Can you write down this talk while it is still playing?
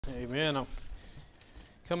Amen. I'm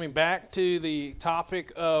coming back to the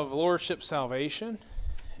topic of Lordship salvation.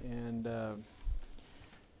 And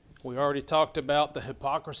we already talked about the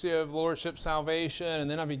hypocrisy of Lordship salvation.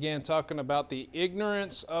 And then I began talking about the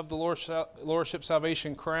ignorance of the Lordship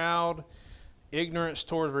salvation crowd, ignorance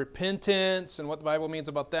towards repentance, and what the Bible means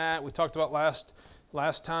about that. We talked about last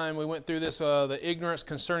time we went through this, the ignorance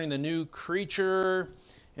concerning the new creature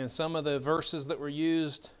and some of the verses that were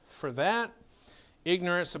used for that.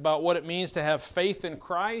 Ignorance about what it means to have faith in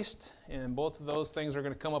Christ, and both of those things are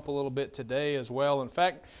going to come up a little bit today as well. In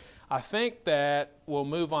fact, I think that we'll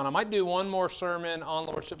move on. I might do one more sermon on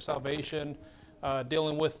Lordship salvation,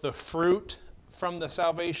 dealing with the fruit from the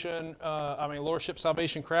Lordship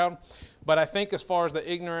salvation crowd. But I think as far as the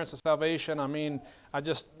ignorance of salvation, a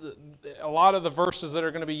lot of the verses that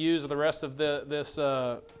are going to be used, the rest of this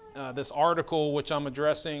article which I'm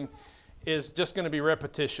addressing, is just going to be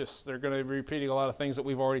repetitious. They're going to be repeating a lot of things that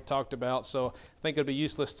we've already talked about, so I think it'd be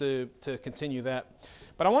useless to continue that.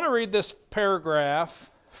 But I want to read this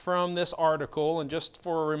paragraph from this article, and just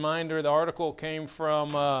for a reminder, the article came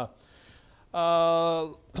from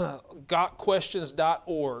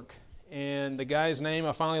gotquestions.org, and the guy's name,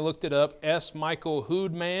 I finally looked it up, S. Michael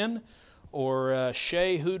Hoodman, or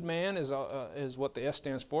Shea Hoodman is what the S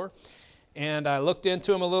stands for. And I looked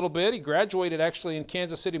into him a little bit. He graduated actually in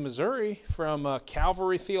Kansas City, Missouri from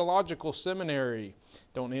Calvary Theological Seminary.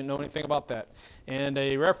 Don't even know anything about that. And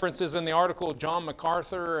he references in the article John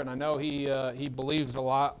MacArthur, and I know he believes a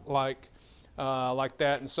lot like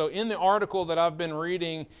that. And so in the article that I've been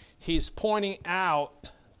reading, he's pointing out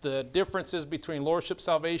the differences between Lordship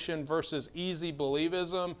salvation versus easy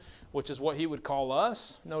believism, which is what he would call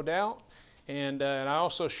us, no doubt. And I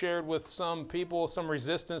also shared with some people some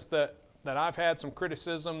resistance that I've had, some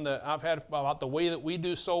criticism that I've had about the way that we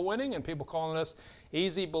do soul winning, and people calling us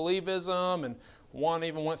easy believism, and one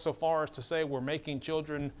even went so far as to say we're making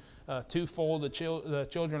children twofold the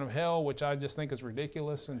children of hell, which I just think is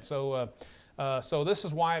ridiculous. And so this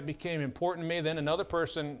is why it became important to me. Then another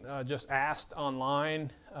person just asked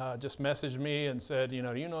online, just messaged me and said, do you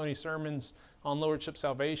know any sermons on Lordship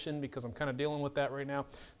salvation, because I'm kind of dealing with that right now.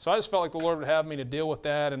 So I just felt like the Lord would have me to deal with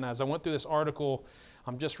that, and as I went through this article,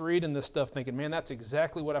 I'm just reading this stuff thinking, man, that's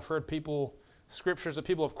exactly what I've heard scriptures that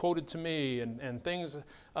people have quoted to me, and things,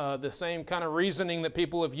 the same kind of reasoning that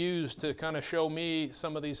people have used to kind of show me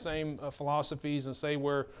some of these same philosophies and say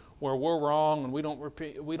where we're wrong, and we don't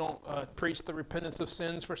preach the repentance of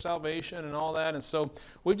sins for salvation and all that. And so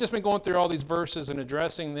we've just been going through all these verses and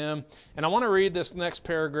addressing them. And I want to read this next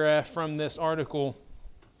paragraph from this article.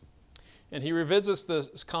 And he revisits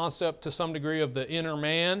this concept to some degree of the inner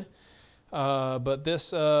man. But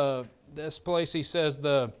this place, he says,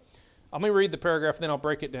 let me read the paragraph, then I'll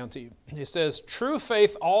break it down to you. He says, true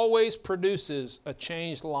faith always produces a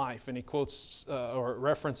changed life. And he quotes or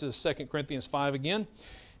references 2 Corinthians 5 again.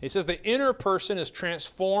 He says, the inner person is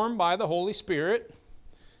transformed by the Holy Spirit. I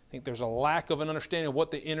think there's a lack of an understanding of what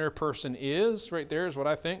the inner person is. Right there is what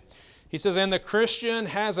I think. He says, and the Christian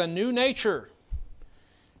has a new nature.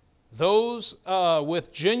 Those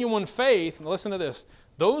with genuine faith, and listen to this,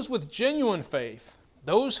 those with genuine faith,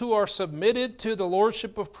 those who are submitted to the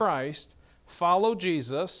Lordship of Christ, follow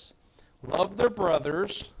Jesus, love their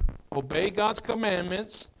brothers, obey God's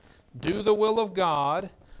commandments, do the will of God,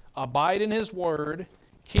 abide in His Word,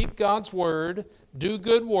 keep God's Word, do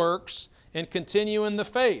good works, and continue in the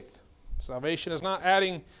faith. Salvation is not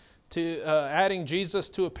adding Jesus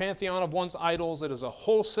to a pantheon of one's idols. It is a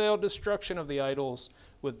wholesale destruction of the idols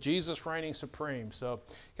with Jesus reigning supreme. So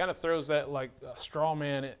kind of throws that like a straw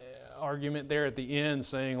man argument there at the end,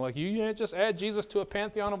 saying like, you can't just add Jesus to a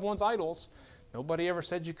pantheon of one's idols. Nobody ever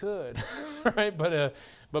said you could, right? But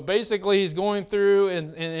basically he's going through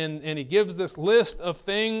and he gives this list of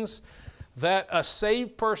things that a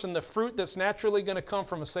saved person, the fruit that's naturally going to come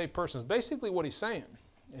from a saved person, is basically what he's saying.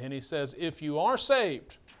 And he says, if you are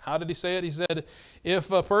saved, how did he say it? He said, if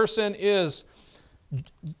a person is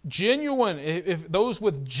genuine, if those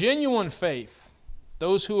with genuine faith,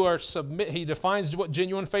 those who are he defines what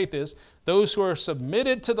genuine faith is, those who are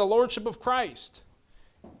submitted to the Lordship of Christ,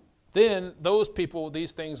 then those people,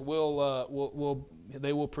 these things will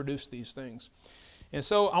produce these things. And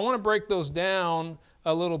so I want to break those down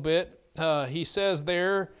a little bit. He says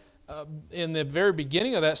there in the very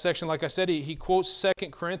beginning of that section, like I said, he quotes 2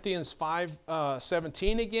 Corinthians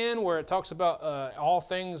 5:17 again, where it talks about all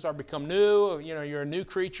things are become new. You're a new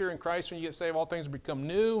creature in Christ when you get saved. All things become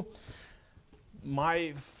new.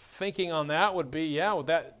 My thinking on that would be,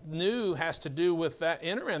 that new has to do with that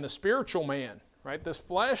inner man, the spiritual man, right? This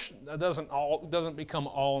flesh doesn't become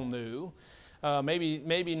all new.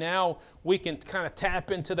 Maybe now we can kind of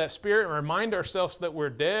tap into that spirit and remind ourselves that we're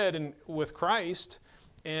dead with Christ,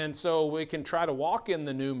 and so we can try to walk in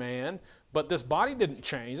the new man. But this body didn't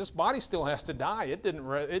change. This body still has to die. It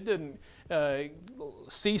didn't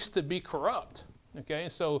cease to be corrupt. Okay,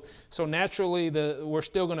 so naturally we're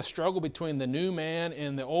still going to struggle between the new man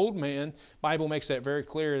and the old man. Bible makes that very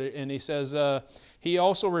clear, and he says he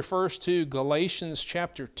also refers to Galatians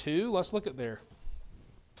chapter 2. Let's look at there.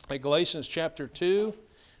 At Galatians chapter 2,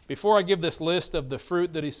 before I give this list of the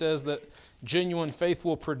fruit that he says that genuine faith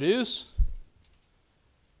will produce,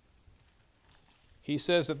 he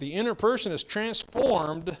says that the inner person is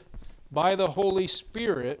transformed by the Holy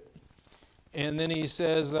Spirit. And then he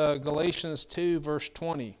says, Galatians 2, verse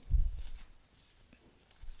 20.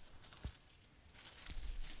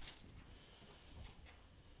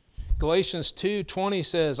 Galatians 2:20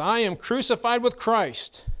 says, I am crucified with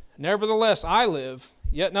Christ. Nevertheless, I live,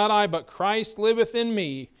 yet not I, but Christ liveth in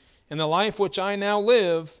me. And the life which I now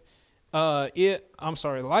live, the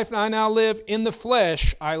life I now live in the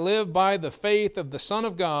flesh, I live by the faith of the Son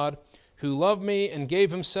of God, who loved me and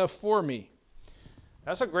gave himself for me.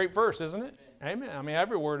 That's a great verse, isn't it? Amen. I mean,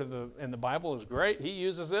 every word in the Bible is great. He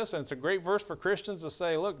uses this, and it's a great verse for Christians to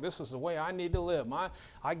say, look, this is the way I need to live.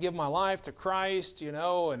 I give my life to Christ,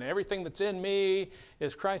 and everything that's in me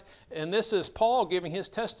is Christ. And this is Paul giving his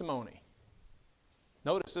testimony.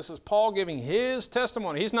 Notice, this is Paul giving his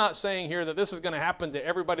testimony. He's not saying here that this is going to happen to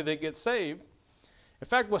everybody that gets saved. In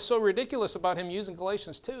fact, what's so ridiculous about him using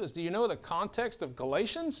Galatians 2 is, do you know the context of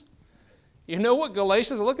Galatians? You know what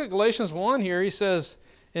Galatians, look at Galatians 1 here. He says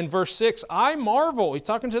in verse 6, I marvel. He's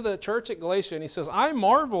talking to the church at Galatia, and he says, I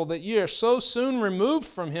marvel that ye are so soon removed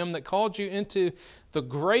from him that called you into the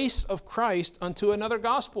grace of Christ unto another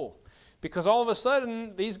gospel. Because all of a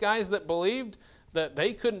sudden, these guys that believed that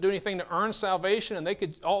they couldn't do anything to earn salvation,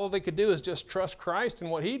 and all they could do is just trust Christ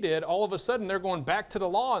and what he did, all of a sudden they're going back to the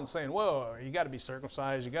law and saying, whoa, you got to be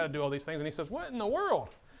circumcised, you got to do all these things. And he says, what in the world?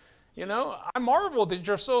 I marvel that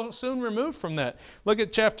you're so soon removed from that. Look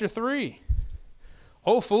at chapter 3.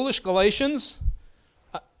 O foolish Galatians,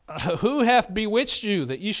 who hath bewitched you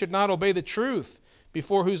that ye should not obey the truth,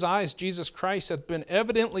 before whose eyes Jesus Christ hath been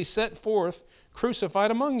evidently set forth, crucified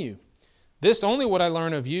among you? This only would I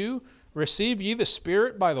learn of you. Receive ye the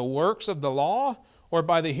Spirit by the works of the law, or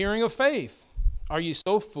by the hearing of faith? Are ye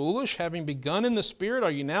so foolish, having begun in the Spirit,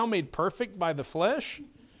 are ye now made perfect by the flesh?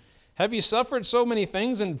 Have ye suffered so many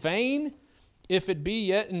things in vain? If it be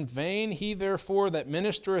yet in vain, he therefore that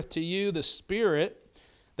ministereth to you the Spirit,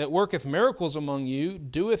 that worketh miracles among you,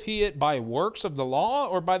 doeth he it by works of the law,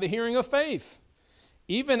 or by the hearing of faith?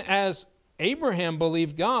 Even as Abraham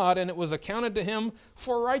believed God, and it was accounted to him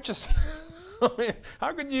for righteousness. I mean,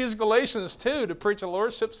 how could you use Galatians 2 to preach a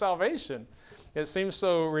Lordship salvation? It seems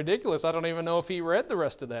so ridiculous. I don't even know if he read the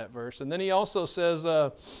rest of that verse. And then he also says,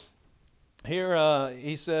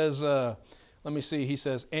 he says,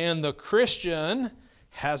 and the Christian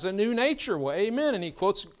has a new nature. Well, amen. And he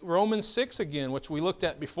quotes Romans 6 again, which we looked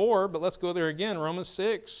at before, but let's go there again, Romans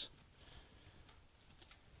 6.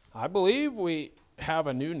 I believe we have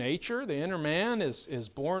a new nature. The inner man is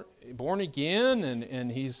born again,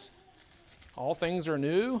 and he's... all things are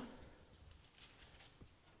new.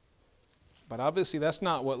 But obviously that's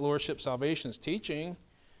not what Lordship salvation is teaching.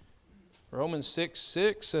 Romans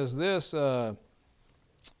 6:6 says this,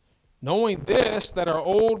 knowing this, that our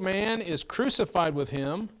old man is crucified with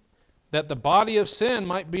him, that the body of sin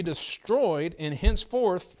might be destroyed, and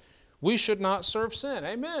henceforth we should not serve sin.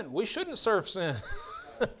 Amen. We shouldn't serve sin.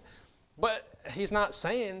 But he's not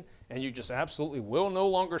saying, and you just absolutely will no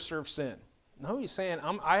longer serve sin. No, he's saying,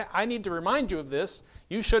 I need to remind you of this.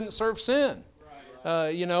 You shouldn't serve sin.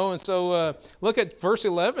 And so look at verse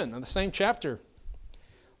 11 of the same chapter.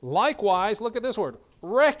 Likewise, look at this word,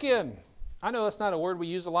 reckon. I know that's not a word we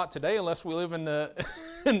use a lot today unless we live in the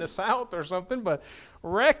in the South or something, but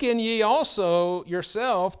reckon ye also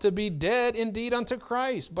yourself to be dead indeed unto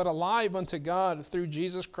Christ, but alive unto God through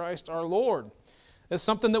Jesus Christ our Lord. It's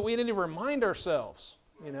something that we need to remind ourselves.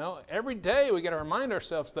 Every day we got to remind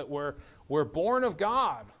ourselves that we're born of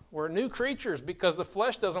God. We're new creatures because the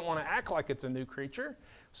flesh doesn't want to act like it's a new creature.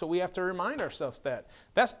 So we have to remind ourselves that.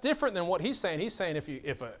 That's different than what he's saying. He's saying if you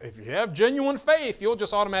have genuine faith, you'll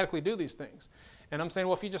just automatically do these things. And I'm saying,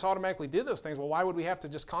 well, if you just automatically do those things, well, why would we have to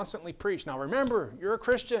just constantly preach? Now remember, you're a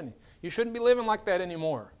Christian. You shouldn't be living like that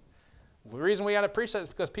anymore. The reason we got to preach that is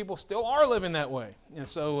because people still are living that way. And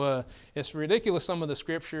so it's ridiculous, some of the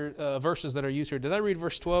scripture verses that are used here. Did I read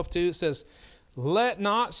verse 12 too? It says, let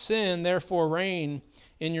not sin therefore reign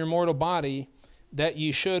in your mortal body, that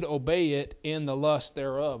ye should obey it in the lust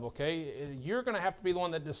thereof, okay? You're going to have to be the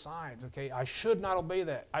one that decides, okay, I should not obey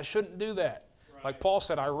that. I shouldn't do that. Right. Like Paul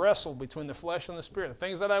said, I wrestle between the flesh and the spirit. The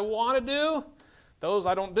things that I want to do, those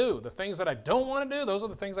I don't do. The things that I don't want to do, those are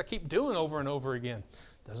the things I keep doing over and over again.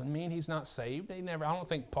 Doesn't mean he's not saved. I don't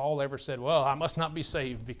think Paul ever said, well, I must not be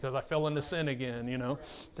saved because I fell into sin again, you know.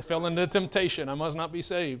 I fell into temptation. I must not be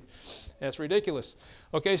saved. That's ridiculous.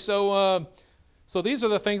 Okay, so these are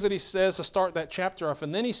the things that he says to start that chapter off.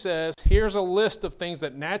 And then he says, here's a list of things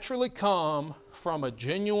that naturally come from a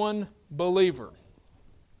genuine believer.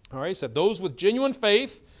 All right, he said those with genuine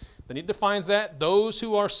faith, then he defines that, those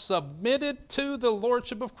who are submitted to the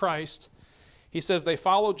Lordship of Christ. He says they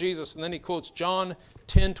follow Jesus, and then he quotes John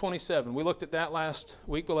 10:27. We looked at that last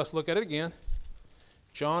week, but let's look at it again.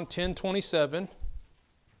 John 10:27.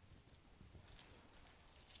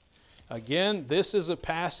 Again, this is a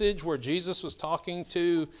passage where Jesus was talking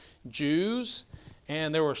to Jews,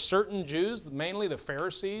 and there were certain Jews, mainly the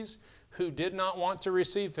Pharisees, who did not want to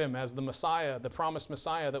receive him as the Messiah, the promised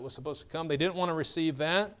Messiah that was supposed to come. They didn't want to receive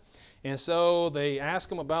that, and so they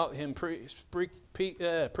asked him about him preaching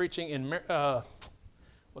in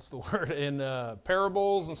in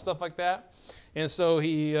parables and stuff like that. And so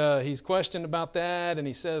he's questioned about that, and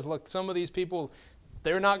he says, look, some of these people,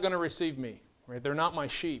 they're not going to receive me. Right? They're not my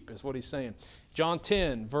sheep, is what he's saying. John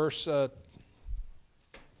 10, verse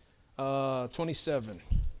 27.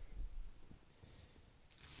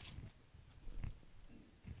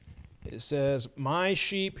 It says, my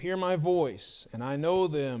sheep hear my voice, and I know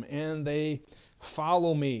them, and they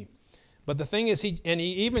follow me. But the thing is, he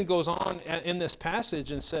even goes on in this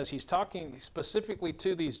passage and says, he's talking specifically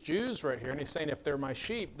to these Jews right here, and he's saying, if they're my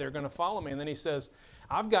sheep, they're going to follow me. And then he says,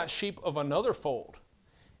 I've got sheep of another fold.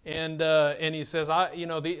 And he says,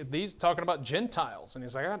 these talking about Gentiles. And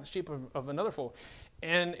he's like, I got sheep of another fold.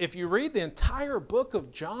 And if you read the entire book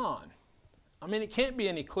of John, I mean, it can't be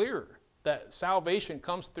any clearer that salvation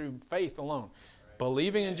comes through faith alone,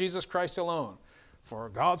 believing in Jesus Christ alone. For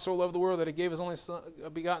God so loved the world that he gave his only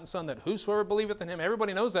begotten Son, that whosoever believeth in him,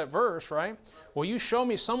 everybody knows that verse, right? Well, you show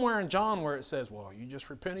me somewhere in John where it says, well, you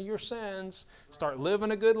just repent of your sins, start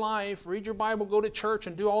living a good life, read your Bible, go to church,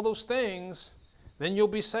 and do all those things, then you'll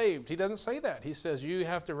be saved. He doesn't say that. He says you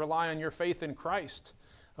have to rely on your faith in Christ.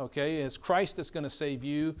 Okay, it's Christ that's going to save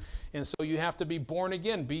you, and so you have to be born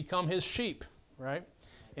again, become his sheep, right?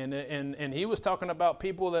 And he was talking about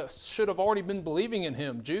people that should have already been believing in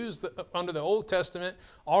him. Jews under the Old Testament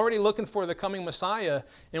already looking for the coming Messiah.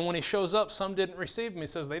 And when he shows up, some didn't receive him. He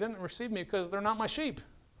says, they didn't receive me because they're not my sheep.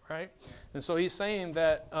 Right? And so he's saying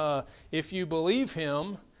that if you believe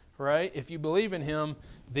him, right, if you believe in him,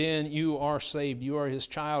 then you are saved. You are his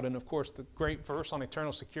child. And of course, the great verse on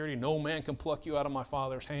eternal security, no man can pluck you out of my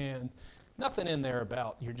Father's hand. Nothing in there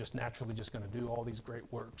about you're just naturally just going to do all these great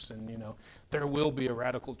works and, you know, there will be a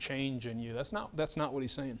radical change in you. That's not what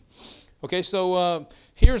he's saying. Okay, so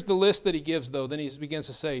here's the list that he gives, though. Then he begins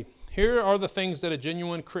to say, here are the things that a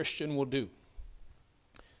genuine Christian will do,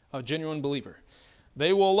 a genuine believer.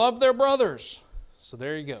 They will love their brothers. So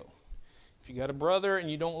there you go. If you got a brother and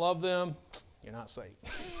you don't love them, you're not saved,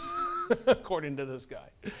 according to this guy.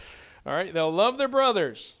 All right, they'll love their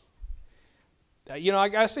brothers. You know, I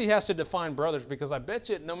guess he has to define brothers, because I bet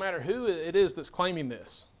you no matter who it is that's claiming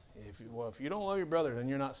this, if you don't love your brother, then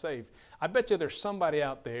you're not saved. I bet you there's somebody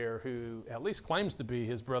out there who at least claims to be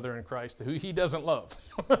his brother in Christ who he doesn't love.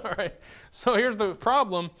 All right. So here's the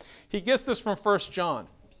problem. He gets this from 1 John.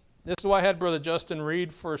 This is why I had Brother Justin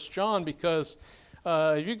read 1 John, because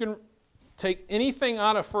if you can take anything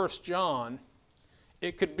out of 1 John,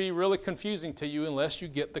 it could be really confusing to you unless you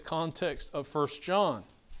get the context of 1 John.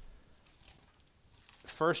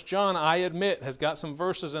 1 John, I admit, has got some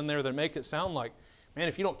verses in there that make it sound like, man,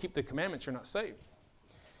 if you don't keep the commandments, you're not saved.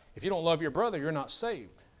 If you don't love your brother, you're not saved.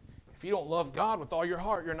 If you don't love God with all your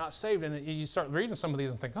heart, you're not saved. And you start reading some of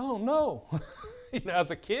these and think, oh, no. You know,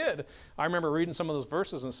 as a kid, I remember reading some of those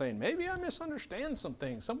verses and saying, maybe I misunderstand some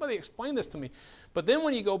things. Somebody explain this to me. But then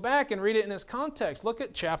when you go back and read it in its context, look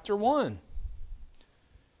at chapter 1.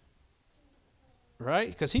 Right?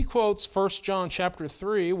 Because he quotes 1 John chapter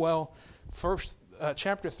 3. Well,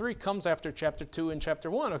 chapter 3 comes after chapter 2 and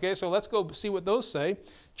chapter 1. Okay, so let's go see what those say.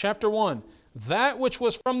 Chapter 1. That which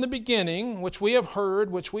was from the beginning, which we have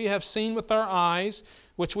heard, which we have seen with our eyes,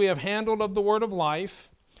 which we have handled of the word of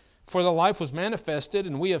life. For the life was manifested,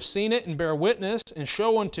 and we have seen it and bear witness, and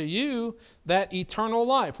show unto you that eternal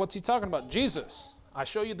life. What's he talking about? Jesus. I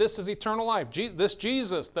show you this is eternal life. This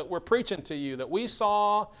Jesus that we're preaching to you, that we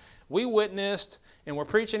saw, We witnessed, and we're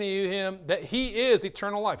preaching to you him, that he is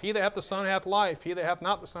eternal life. He that hath the Son hath life. He that hath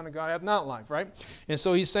not the Son of God hath not life, right? And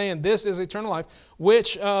so he's saying this is eternal life,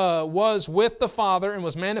 which was with the Father and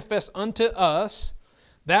was manifest unto us.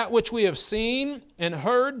 That which we have seen and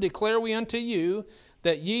heard declare we unto you,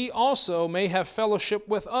 that ye also may have fellowship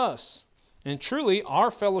with us. And truly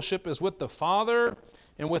our fellowship is with the Father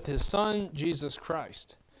and with his Son, Jesus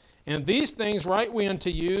Christ. And these things write we unto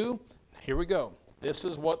you. Here we go. This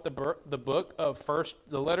is what the book of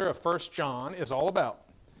the letter of 1 John is all about.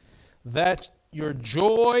 That your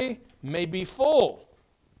joy may be full.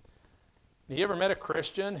 Have you ever met a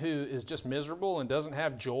Christian who is just miserable and doesn't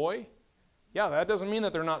have joy? Yeah, that doesn't mean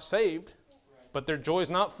that they're not saved, but their joy is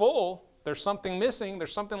not full. There's something missing.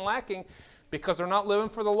 There's something lacking because they're not living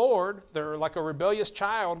for the Lord. They're like a rebellious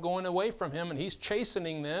child going away from him, and he's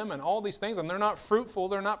chastening them and all these things, and they're not fruitful.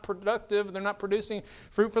 They're not productive. They're not producing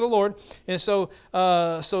fruit for the Lord. And so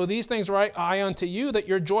these things write I unto you, that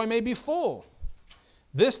your joy may be full.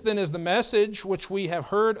 This then is the message which we have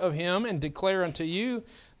heard of him and declare unto you,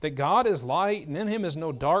 that God is light, and in him is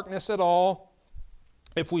no darkness at all.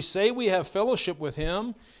 If we say we have fellowship with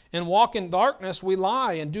him and walk in darkness, we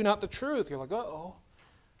lie and do not the truth. You're like, uh-oh.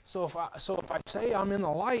 So if I say I'm in the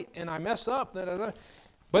light and I mess up,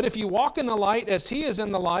 but if you walk in the light as he is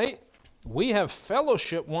in the light, we have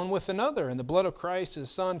fellowship one with another, and the blood of Christ, his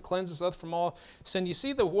Son, cleanses us from all sin. You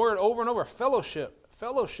see the word over and over, fellowship,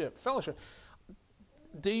 fellowship, fellowship.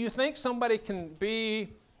 Do you think somebody can be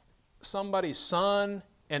somebody's son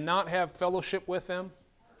and not have fellowship with them?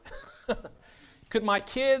 Could my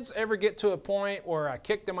kids ever get to a point where I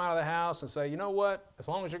kick them out of the house and say, you know what, as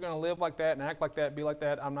long as you're going to live like that and act like that, be like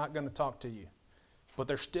that, I'm not going to talk to you. But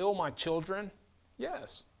they're still my children?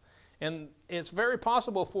 Yes. And it's very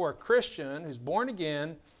possible for a Christian who's born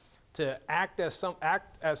again to act as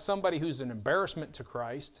somebody who's an embarrassment to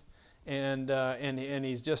Christ, and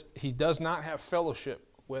he does not have fellowship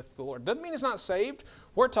with the Lord. Doesn't mean he's not saved.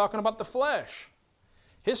 We're talking about the flesh.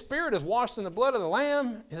 His spirit is washed in the blood of the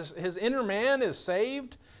Lamb. His inner man is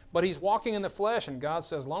saved, but he's walking in the flesh. And God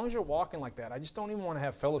says, as long as you're walking like that, I just don't even want to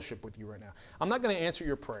have fellowship with you right now. I'm not going to answer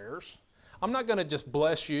your prayers. I'm not going to just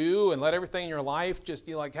bless you and let everything in your life just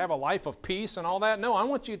have a life of peace and all that. No, I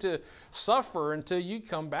want you to suffer until you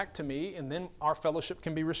come back to me, and then our fellowship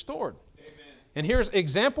can be restored. Amen. And here's an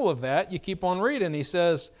example of that. You keep on reading. He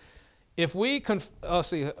says, if we,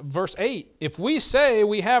 verse 8, if we say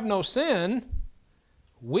we have no sin,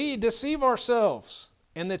 we deceive ourselves,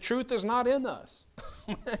 and the truth is not in us.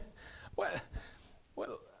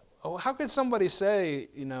 How could somebody say,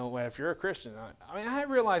 if you're a Christian? I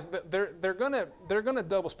realize that they're gonna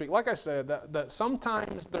double speak. Like I said, that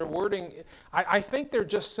sometimes their wording, I think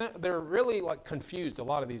they're really like confused. A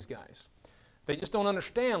lot of these guys, they just don't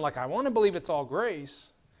understand. Like, I want to believe it's all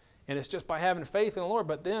grace, and it's just by having faith in the Lord.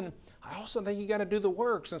 But then I also think you got to do the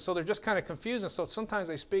works, and so they're just kind of confused. And so sometimes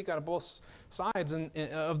they speak out of both sides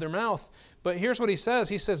of their mouth. But here's what he says.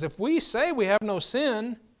 He says, if we say we have no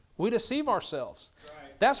sin, we deceive ourselves.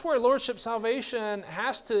 Right. That's where Lordship salvation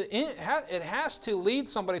has to lead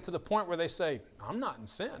somebody to the point where they say, I'm not in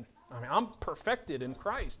sin. I'm perfected in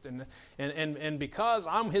Christ, and because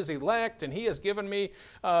I'm his elect, and he has given me,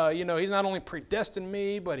 he's not only predestined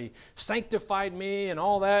me, but he sanctified me and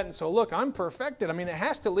all that. And so look, I'm perfected. It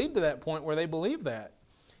has to lead to that point where they believe that.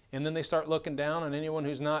 And then they start looking down on anyone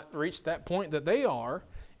who's not reached that point that they are.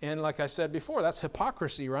 And like I said before, that's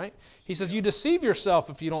hypocrisy, right? He says, you deceive yourself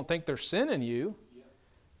if you don't think there's sin in you.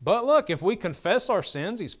 But look, if we confess our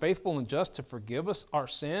sins, he's faithful and just to forgive us our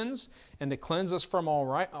sins and to cleanse us from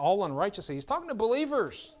all unrighteousness. He's talking to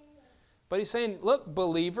believers. But he's saying, look,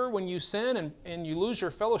 believer, when you sin and you lose your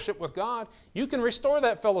fellowship with God, you can restore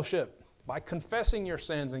that fellowship by confessing your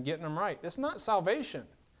sins and getting them right. It's not salvation.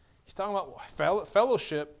 He's talking about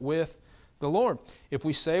fellowship with the Lord. If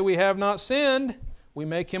we say we have not sinned, we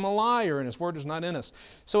make him a liar, and his word is not in us.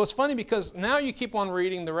 So it's funny because now you keep on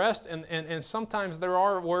reading the rest, and sometimes there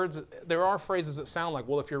are phrases that sound like,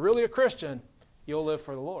 well, if you're really a Christian, you'll live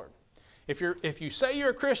for the Lord. If you say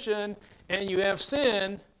you're a Christian and you have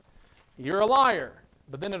sin, you're a liar.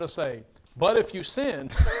 But then it'll say, but if you sin,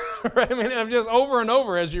 right? I'm just over and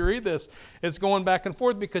over as you read this, it's going back and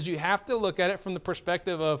forth because you have to look at it from the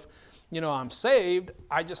perspective of, I'm saved.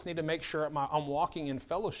 I just need to make sure I'm walking in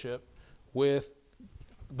fellowship with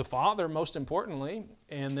the Father, most importantly,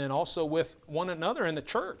 and then also with one another in the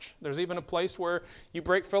church. There's even a place where you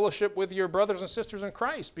break fellowship with your brothers and sisters in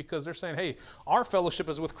Christ because they're saying, hey, our fellowship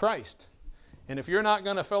is with Christ. And if you're not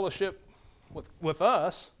going to fellowship with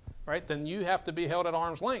us, right, then you have to be held at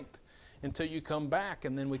arm's length until you come back,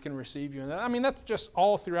 and then we can receive you. And that's just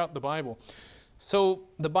all throughout the Bible. So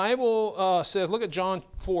the Bible says, look at John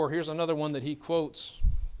 4. Here's another one that he quotes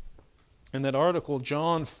in that article,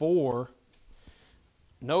 John 4.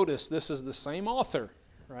 Notice this is the same author,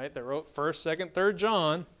 right, that wrote 1st, 2nd, 3rd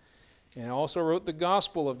John, and also wrote the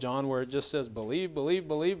Gospel of John, where it just says believe, believe,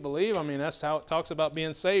 believe, believe. I mean, that's how it talks about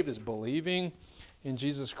being saved, is believing in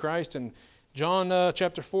Jesus Christ. And John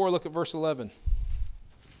chapter 4, look at verse 11.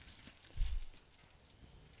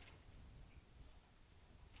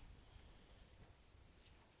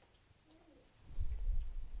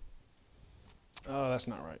 Oh, that's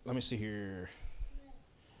not right. Let me see here.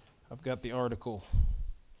 I've got the article.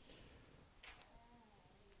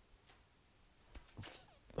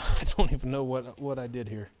 I don't even know what I did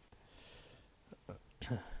here.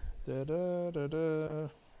 I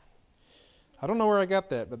don't know where I got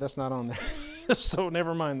that, but that's not on there. So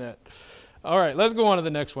never mind that. All right, let's go on to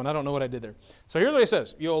the next one. I don't know what I did there. So here's what he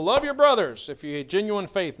says. You'll love your brothers if you have genuine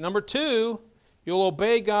faith. Number 2, you'll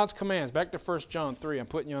obey God's commands. Back to 1 John 3. I'm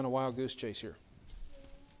putting you on a wild goose chase here.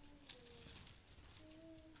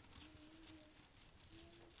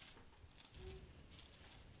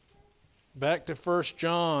 Back to 1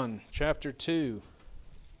 John chapter 2.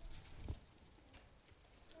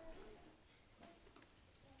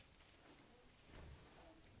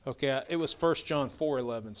 Okay, it was 1 John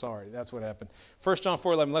 4:11. Sorry, that's what happened. 1 John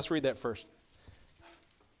 4:11. Let's read that first.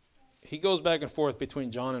 He goes back and forth between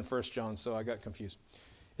John and 1 John, so I got confused.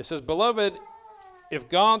 It says, Beloved, if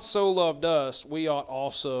God so loved us, we ought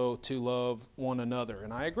also to love one another.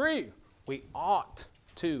 And I agree. We ought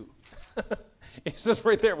to. It says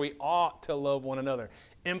right there, we ought to love one another.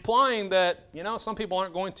 Implying that, some people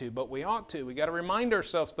aren't going to, but we ought to. We got to remind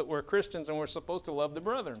ourselves that we're Christians and we're supposed to love the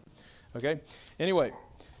brethren. Okay? Anyway,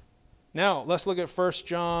 now let's look at 1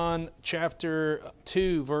 John chapter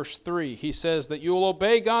 2, verse 3. He says that you will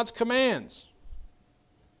obey God's commands.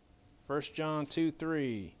 1 John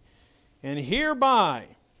 2:3. And hereby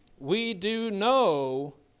we do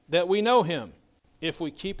know that we know him, if we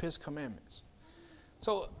keep his commandments.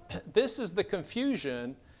 So this is the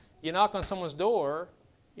confusion. You knock on someone's door,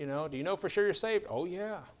 do you know for sure you're saved? Oh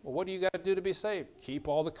yeah. Well, what do you got to do to be saved? Keep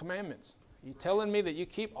all the commandments. Are you telling me that you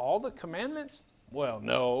keep all the commandments? Well,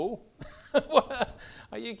 no.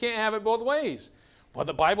 You can't have it both ways. Well,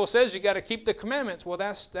 the Bible says you got to keep the commandments. Well,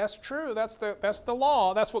 that's true. That's the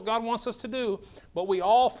law. That's what God wants us to do. But we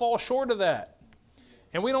all fall short of that.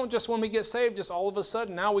 And we don't just, when we get saved, just all of a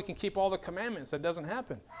sudden, now we can keep all the commandments. That doesn't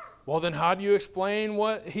happen. Well, then how do you explain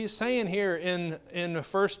what he's saying here in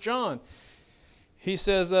 1 John? He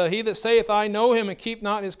says, He that saith, I know him, and keep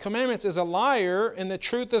not his commandments, is a liar, and the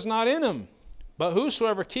truth is not in him. But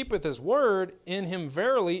whosoever keepeth his word, in him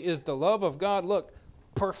verily is the love of God. Look,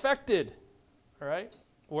 perfected. All right?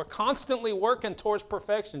 We're constantly working towards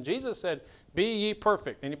perfection. Jesus said, be ye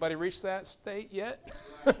perfect. Anybody reach that state yet?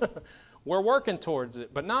 We're working towards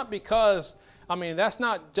it, but not because, that's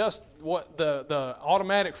not just what the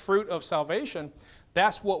automatic fruit of salvation.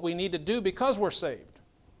 That's what we need to do because we're saved.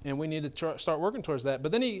 And we need to start working towards that.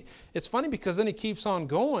 But then it's funny because then he keeps on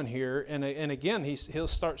going here, and again, he'll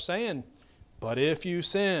start saying, but if you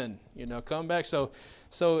sin, come back. So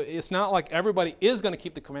it's not like everybody is going to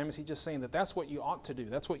keep the commandments. He's just saying that that's what you ought to do.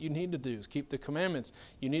 That's what you need to do, is keep the commandments.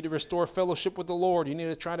 You need to restore fellowship with the Lord. You need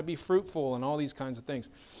to try to be fruitful and all these kinds of things.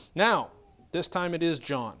 Now, this time it is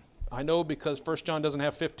John. I know because 1 John doesn't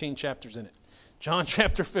have 15 chapters in it. John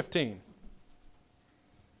chapter 15.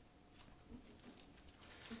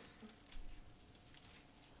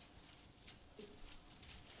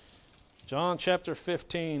 John chapter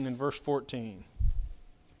 15 and verse 14.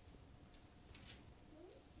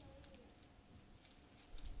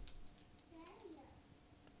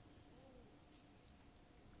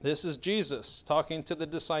 This is Jesus talking to the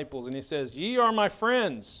disciples, and he says, Ye are my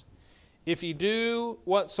friends, if ye do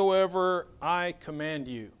whatsoever I command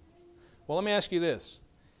you. Well, let me ask you this.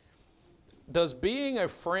 Does being a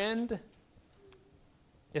friend,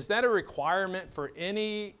 is that a requirement for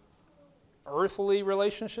any earthly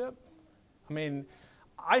relationship?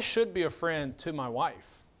 I should be a friend to my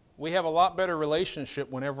wife. We have a lot better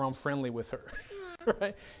relationship whenever I'm friendly with her.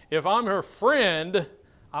 Right? If I'm her friend,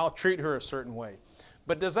 I'll treat her a certain way.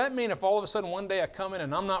 But does that mean if all of a sudden one day I come in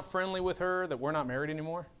and I'm not friendly with her, that we're not married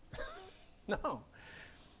anymore? No.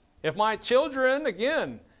 If my children,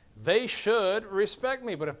 again, they should respect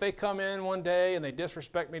me. But if they come in one day and they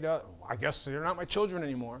disrespect me, I guess they're not my children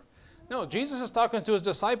anymore. No, Jesus is talking to his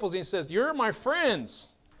disciples and he says, you're my friends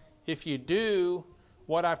if you do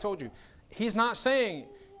what I've told you. He's not saying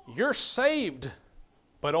you're saved,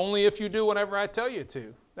 but only if you do whatever I tell you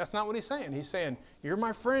to. That's not what he's saying. He's saying, you're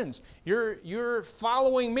my friends. You're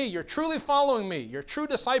following me. You're truly following me. You're true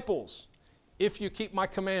disciples if you keep my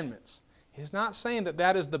commandments. He's not saying that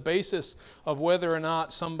that is the basis of whether or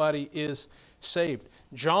not somebody is saved.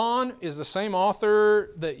 John is the same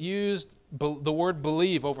author that used the word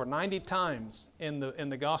believe over 90 times in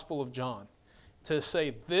the Gospel of John to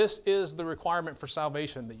say this is the requirement for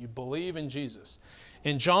salvation, that you believe in Jesus.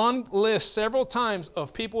 And John lists several times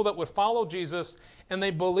of people that would follow Jesus and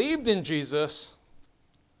they believed in Jesus,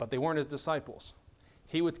 but they weren't his disciples.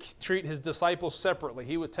 He would treat his disciples separately.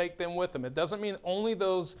 He would take them with him. It doesn't mean only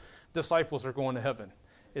those disciples are going to heaven.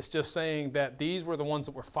 It's just saying that these were the ones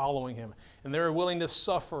that were following him. And they were willing to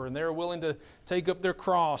suffer, and they were willing to take up their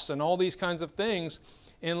cross and all these kinds of things.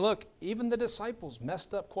 And look, even the disciples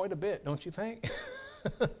messed up quite a bit, don't you think?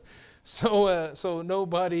 So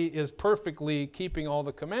nobody is perfectly keeping all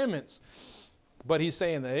the commandments. But he's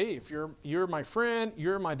saying that, hey, if you're my friend,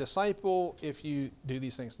 you're my disciple if you do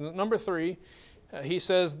these things. Number 3, he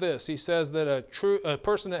says this. He says that a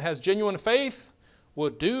person that has genuine faith will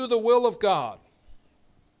do the will of God.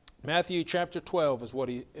 Matthew chapter 12 is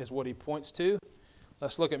what he points to.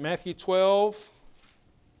 Let's look at Matthew 12.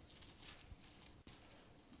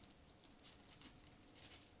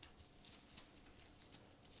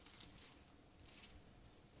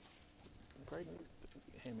 Greg,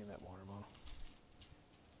 hand me that water bottle.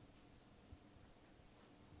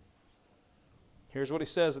 Here's what he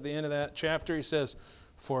says at the end of that chapter. He says,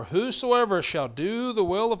 "For whosoever shall do the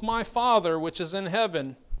will of my Father which is in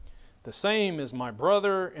heaven, the same is my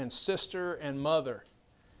brother and sister and mother."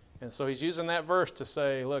 And so he's using that verse to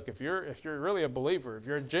say, look, if you're really a believer,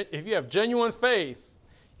 if you have genuine faith,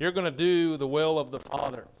 you're going to do the will of the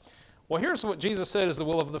Father. Well, here's what Jesus said is the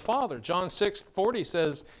will of the Father. John 6:40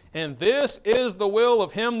 says, "And this is the will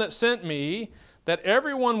of him that sent me, that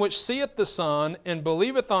everyone which seeth the Son and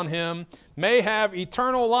believeth on him may have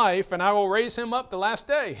eternal life, and I will raise him up the last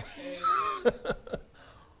day."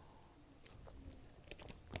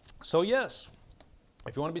 So yes,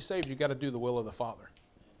 if you want to be saved, you've got to do the will of the Father.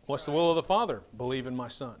 What's the will of the Father? Believe in my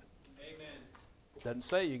Son. Amen. Doesn't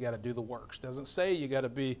say you got to do the works. Doesn't say you got to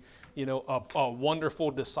be, a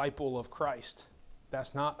wonderful disciple of Christ.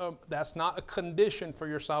 That's not a condition for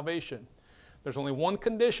your salvation. There's only one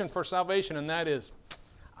condition for salvation, and that is,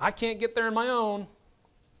 I can't get there on my own.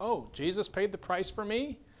 Oh, Jesus paid the price for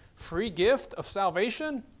me? Free gift of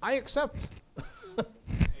salvation? I accept. Amen.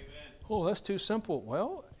 Oh, that's too simple.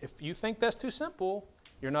 Well, if you think that's too simple,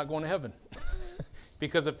 you're not going to heaven.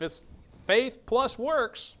 Because if it's faith plus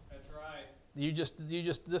works, that's right. You just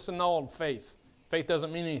disannulled faith. Faith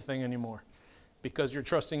doesn't mean anything anymore because you're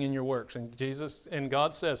trusting in your works. And Jesus and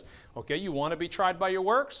God says, okay, you want to be tried by your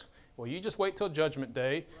works? Well, you just wait till Judgment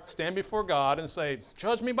Day, stand before God and say,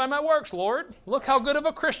 "Judge me by my works, Lord. Look how good of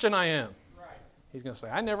a Christian I am." Right. He's going to say,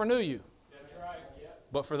 "I never knew you." That's right. Yep.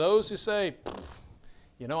 But for those who say,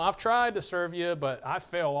 I've tried to serve you, but I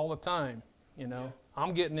fail all the time.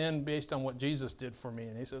 I'm getting in based on what Jesus did for me.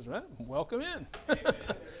 And he says, well, welcome in.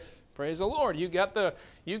 Praise the Lord. You got the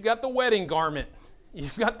wedding garment.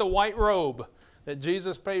 You've got the white robe that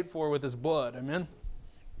Jesus paid for with his blood. Amen?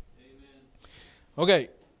 Amen. Okay.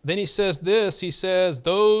 Then he says this. He says,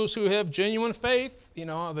 those who have genuine faith,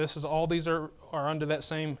 all these are under that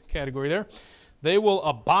same category there. They will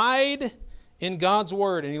abide in God's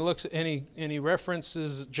word. And he looks and he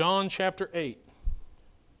references John chapter 8.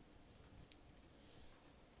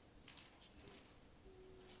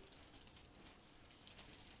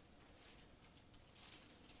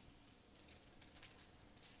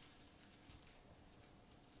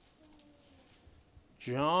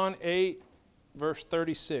 John 8, verse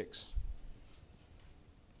 36.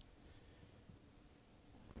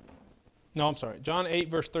 No, I'm sorry. John 8,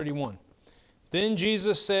 verse 31. Then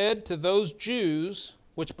Jesus said to those Jews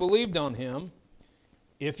which believed on him,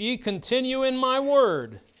 "If ye continue in my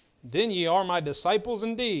word, then ye are my disciples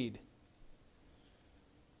indeed."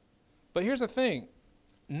 But here's the thing.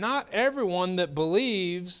 Not everyone that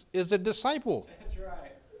believes is a disciple. That's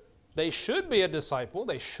right. They should be a disciple.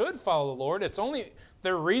 They should follow the Lord. It's only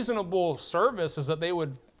their reasonable service is that they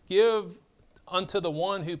would give unto the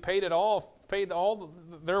one who paid all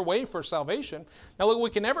their way for salvation. Now look, we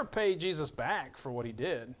can never pay Jesus back for what he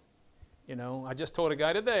did. I just told a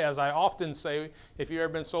guy today, as I often say, if you've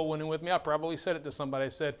ever been soul winning with me, I probably said it to somebody. I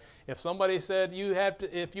said, if somebody said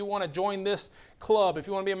if you want to join this club, if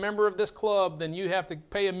you want to be a member of this club, then you have to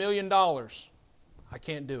pay $1 million. I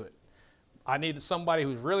can't do it. I need somebody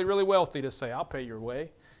who's really, really wealthy to say, I'll pay your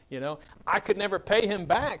way. I could never pay him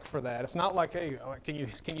back for that. It's not like, hey, can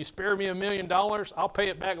you spare me $1 million? I'll pay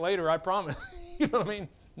it back later, I promise. You know what I mean?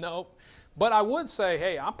 No. But I would say,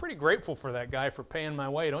 hey, I'm pretty grateful for that guy for paying my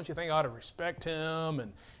way. Don't you think I ought to respect him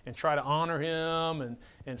and try to honor him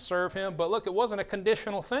and serve him? But look, it wasn't a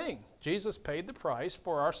conditional thing. Jesus paid the price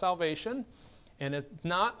for our salvation, and it's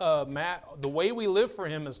not the way we live for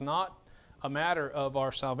him is not a matter of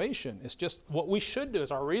our salvation. It's just what we should do. It's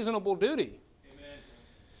our reasonable duty.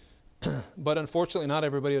 Amen. But unfortunately, not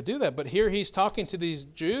everybody will do that. But here he's talking to these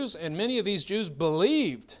Jews, and many of these Jews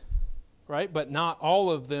believed, right? But not all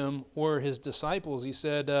of them were his disciples. He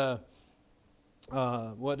said,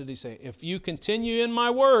 what did he say? If you continue in my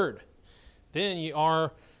word, then you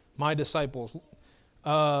are my disciples.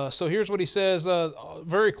 So here's what he says,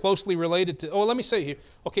 very closely related to, let me say here,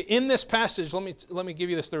 okay, in this passage, let me give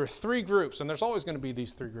you this. There are three groups, and there's always going to be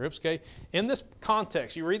these three groups, okay? In this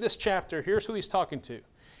context, you read this chapter, here's who he's talking to.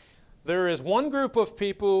 There is one group of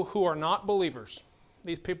people who are not believers.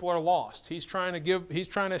 These people are lost. He's trying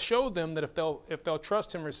to show them that if they'll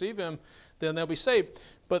trust him, receive him, then they'll be saved.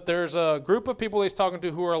 But there's a group of people he's talking to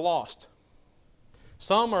who are lost.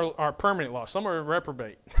 Some are permanently lost. Some are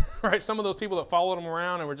reprobate, right? Some of those people that followed him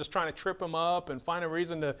around and were just trying to trip him up and find a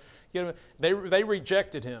reason to get him. They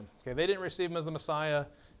rejected him. Okay, they didn't receive him as the Messiah.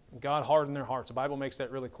 God hardened their hearts. The Bible makes that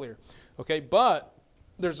really clear. Okay, but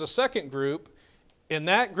there's a second group. In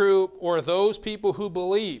that group were those people who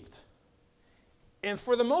believed. And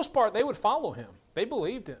for the most part, they would follow him. They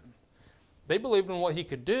believed him. They believed in what he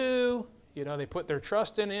could do. You know, they put their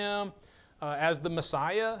trust in him as the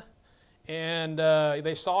Messiah. And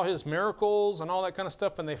they saw his miracles and all that kind of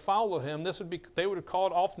stuff, and they followed him. They would have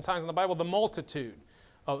called oftentimes in the Bible the multitude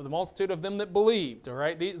of them that believed. All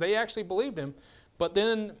right, they actually believed him, but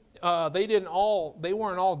then they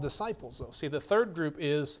weren't all disciples though. See, the third group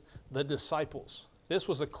is the disciples. This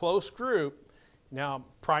was a close group. Now,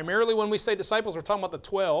 primarily when we say disciples, we're talking about the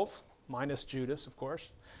 12, minus Judas, of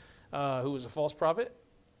course, who was a false prophet.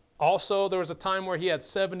 Also, there was a time where he had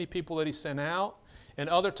 70 people that he sent out. And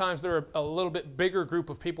other times there were a little bit bigger group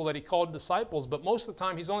of people that he called disciples, but most of the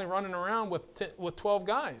time he's only running around with 12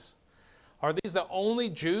 guys. Are these the only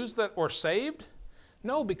Jews that were saved?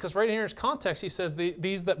 No, because right here in his context he says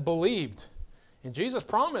these that believed. And Jesus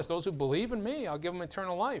promised, those who believe in me, I'll give them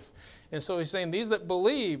eternal life. And so he's saying these that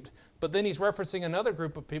believed, but then he's referencing another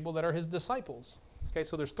group of people that are his disciples. Okay,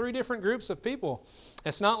 so there's three different groups of people.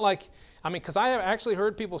 It's not like, because I have actually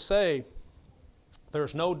heard people say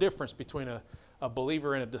there's no difference between a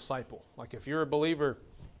believer and a disciple. Like if you're a believer,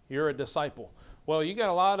 you're a disciple. Well, you got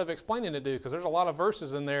a lot of explaining to do because there's a lot of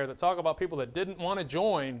verses in there that talk about people that didn't want to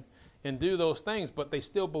join and do those things, but they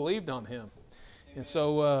still believed on him. And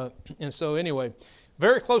so anyway,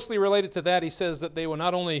 very closely related to that, he says that they will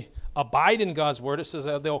not only abide in God's word, it says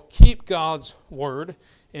that they'll keep God's word.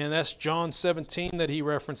 And that's John 17 that he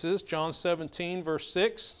references. John 17, verse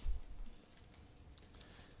 6.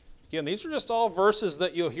 Again, these are just all verses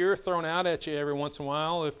that you'll hear thrown out at you every once in a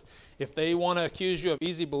while. If they want to accuse you of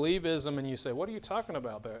easy believism and you say, what are you talking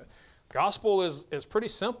about? The gospel is pretty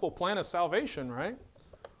simple plan of salvation, right?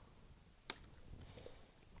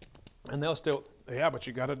 And they'll still, yeah, but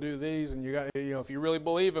you got to do these, and you got, if you really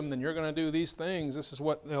believe them, then you're going to do these things. This is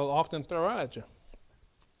what they'll often throw out at you.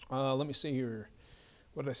 Let me see here.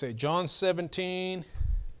 What did I say? John 17,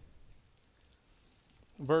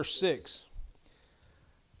 verse 6.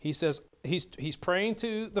 He says, he's praying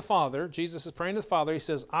to the Father. Jesus is praying to the Father. He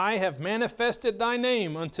says, I have manifested thy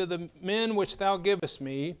name unto the men which thou givest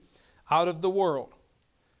me out of the world.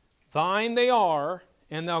 Thine they are,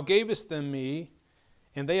 and thou gavest them me,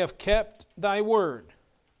 and they have kept thy word.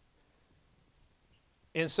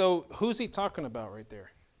 And so, who's he talking about right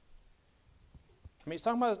there? He's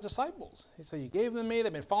talking about his disciples. He said, you gave them me,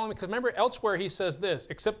 they've been following me. Because remember, elsewhere he says this,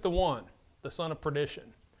 except the one, the son of perdition.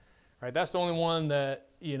 Right? That's the only one that,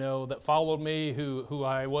 that followed me who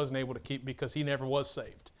I wasn't able to keep because he never was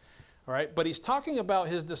saved. All right? But he's talking about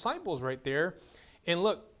his disciples right there. And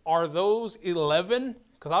look, are those 11,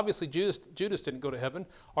 because obviously Judas didn't go to heaven,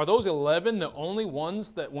 are those 11 the only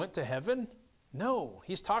ones that went to heaven? No.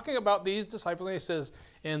 He's talking about these disciples, and he says,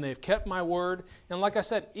 and they've kept my word. And like I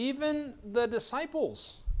said, even the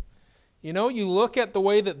disciples, you look at the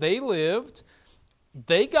way that they lived,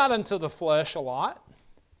 they got into the flesh a lot.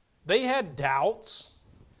 They had doubts.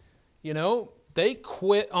 They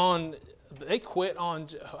quit on,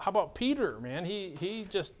 how about Peter, man? He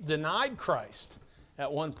just denied Christ at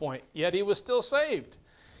one point, yet he was still saved.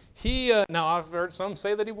 Now I've heard some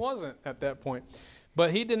say that he wasn't at that point.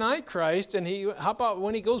 But he denied Christ, and how about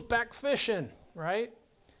when he goes back fishing, right?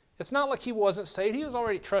 It's not like he wasn't saved. He was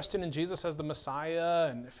already trusting in Jesus as the Messiah,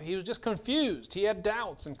 and he was just confused. He had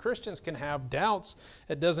doubts, and Christians can have doubts.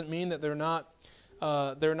 It doesn't mean that they're not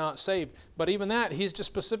they're not saved. But even that, he's just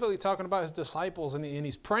specifically talking about his disciples, and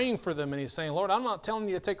he's praying for them, and he's saying, Lord, I'm not telling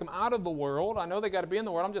you to take them out of the world. I know they got to be in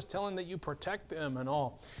the world. I'm just telling that you protect them and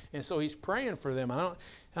all. And so he's praying for them. I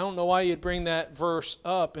don't know why you'd bring that verse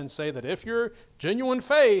up and say that if you're genuine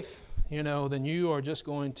faith, then you are just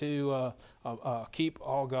going to keep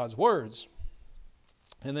all God's words.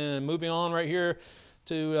 And then moving on right here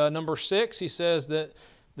to number 6, he says that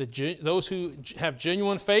those who have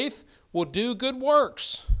genuine faith will do good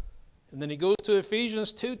works. And then he goes to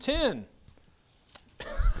Ephesians 2:10.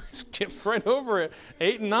 Skips right over it.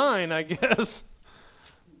 8 and 9, I guess.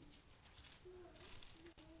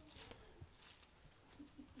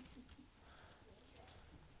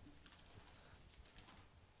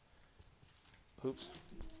 Oops.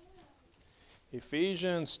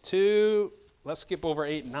 Ephesians 2. Let's skip over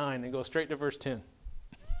 8 and 9 and go straight to verse 10.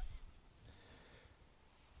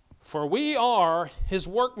 For we are his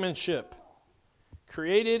workmanship,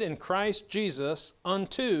 created in Christ Jesus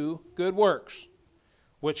unto good works,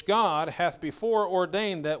 which God hath before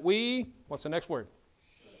ordained that we, what's the next word?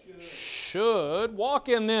 Should walk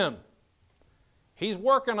in them. He's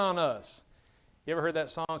working on us. You ever heard that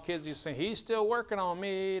song, kids used to sing, he's still working on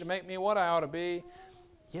me to make me what I ought to be.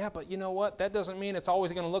 Yeah, but you know what? That doesn't mean it's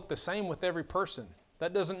always going to look the same with every person.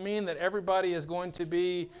 That doesn't mean that everybody is going to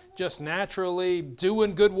be just naturally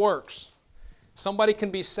doing good works. Somebody can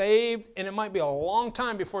be saved, and it might be a long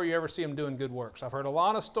time before you ever see them doing good works. I've heard a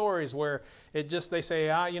lot of stories where they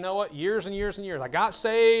say, you know what, years and years and years. I got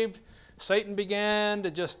saved, Satan began to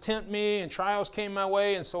just tempt me, and trials came my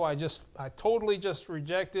way, and so I totally just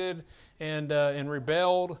rejected and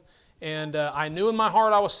rebelled, and I knew in my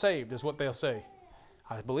heart I was saved, is what they'll say.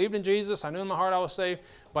 I believed in Jesus, I knew in my heart I was saved,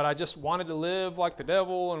 but I just wanted to live like the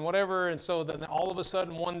devil and whatever, and so then all of a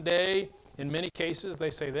sudden one day, in many cases, they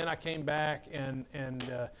say, then I came back and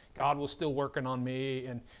God was still working on me.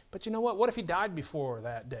 But you know what? What if he died before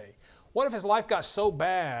that day? What if his life got so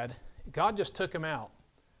bad, God just took him out?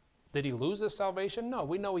 Did he lose his salvation? No,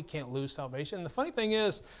 we know he can't lose salvation. And the funny thing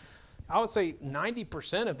is, I would say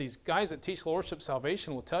 90% of these guys that teach Lordship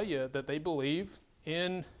salvation will tell you that they believe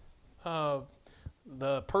in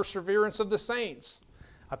the perseverance of the saints.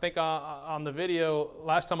 I think on the video,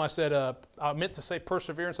 last time I said, I meant to say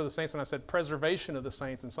perseverance of the saints when I said preservation of the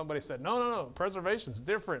saints. And somebody said, no, preservation's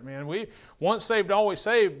different, man. We once saved, always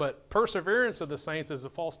saved, but perseverance of the saints is a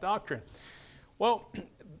false doctrine. Well,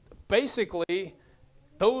 basically,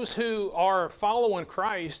 those who are following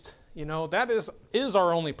Christ, that is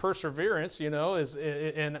our only perseverance,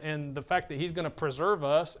 and the fact that he's going to preserve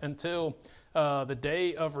us until the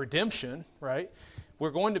day of redemption, right? We're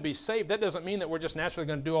going to be saved. That doesn't mean that we're just naturally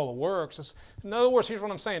going to do all the works. In other words, here's what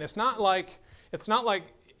I'm saying. It's not like,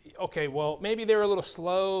 okay, well, maybe they're a little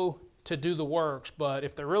slow to do the works, but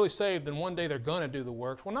if they're really saved, then one day they're going to do the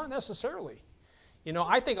works. Well, not necessarily.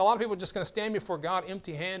 I think a lot of people are just going to stand before God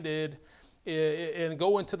empty-handed and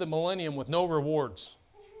go into the millennium with no rewards,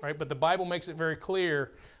 right? But the Bible makes it very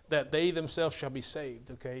clear that they themselves shall be saved,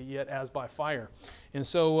 okay, yet as by fire. And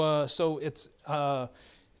so it's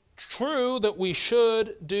true that we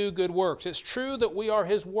should do good works. It's true that we are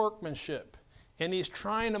his workmanship, and he's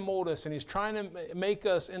trying to mold us, and he's trying to make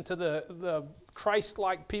us into the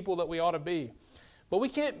Christ-like people that we ought to be. But we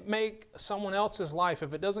can't make someone else's life,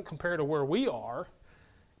 if it doesn't compare to where we are,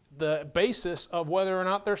 the basis of whether or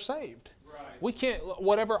not they're saved. Right. We can't,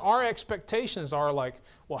 whatever our expectations are, like,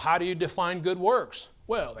 well, how do you define good works?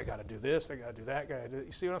 Well, they got to do this, they got to do that,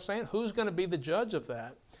 you see what I'm saying? Who's going to be the judge of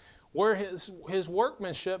that? We're his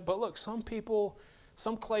workmanship, but look, some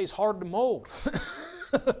clay's hard to mold.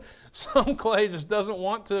 Some clay just doesn't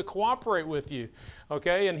want to cooperate with you,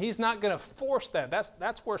 okay? And he's not going to force that.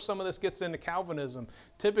 That's where some of this gets into Calvinism.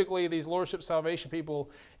 Typically, these Lordship salvation people,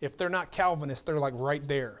 if they're not Calvinists, they're like right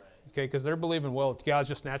there, okay? Because they're believing, well, God's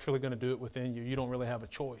just naturally going to do it within you. You don't really have a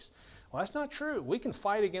choice. Well, that's not true. We can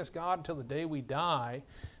fight against God until the day we die.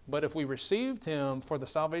 But if we received him for the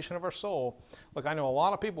salvation of our soul, look, I know a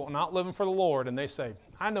lot of people not living for the Lord, and they say,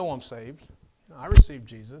 I know I'm saved. I received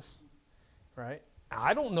Jesus, right?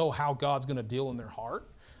 I don't know how God's going to deal in their heart.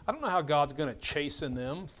 I don't know how God's going to chasten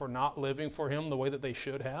them for not living for him the way that they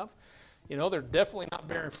should have. They're definitely not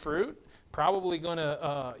bearing fruit, probably going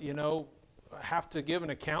to, have to give an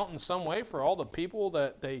account in some way for all the people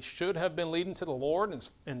that they should have been leading to the Lord, and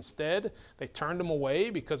instead they turned them away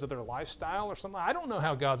because of their lifestyle or something. I don't know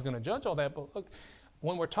how God's going to judge all that, but look,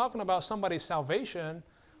 when we're talking about somebody's salvation,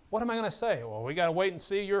 what am I going to say? Well, we got to wait and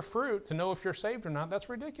see your fruit to know if you're saved or not. That's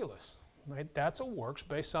ridiculous, right? That's a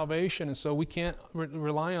works-based salvation, and so we can't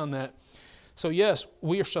rely on that. So yes,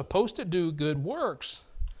 we are supposed to do good works,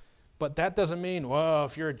 But that doesn't mean, well,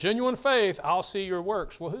 if you're a genuine faith, I'll see your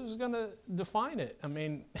works. Well, who's going to define it? I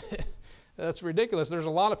mean, that's ridiculous. There's a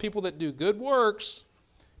lot of people that do good works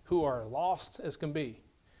who are lost as can be,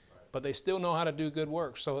 but they still know how to do good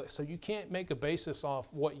works. So you can't make a basis off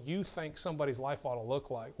what you think somebody's life ought to look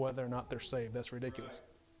like, whether or not they're saved. That's ridiculous.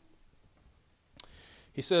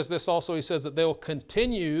 He says this also. He says that they'll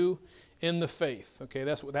continue in the faith. Okay,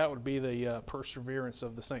 that would be the perseverance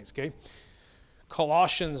of the saints. Okay,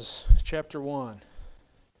 Colossians chapter 1.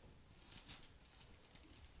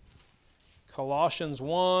 Colossians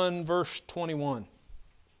 1, verse 21. It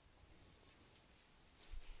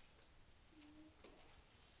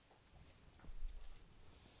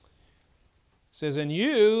says, "And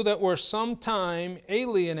you that were sometime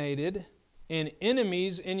alienated and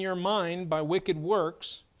enemies in your mind by wicked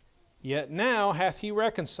works, yet now hath he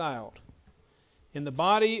reconciled in the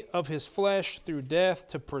body of his flesh through death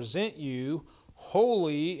to present you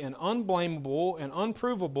holy and unblameable and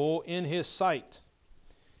unprovable in his sight.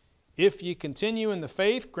 If ye continue in the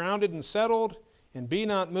faith, grounded and settled, and be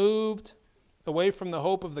not moved away from the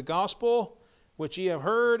hope of the gospel, which ye have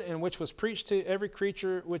heard, and which was preached to every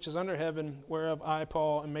creature which is under heaven, whereof I,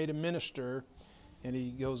 Paul, am made a minister." And he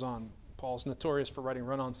goes on. Paul's notorious for writing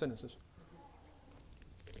run-on sentences.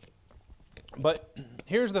 But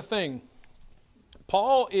here's the thing.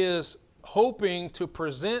 Paul is hoping to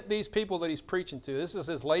present these people that he's preaching to. This is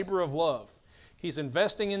his labor of love. He's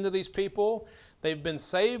investing into these people. They've been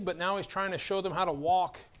saved, but now he's trying to show them how to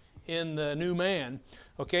walk in the new man.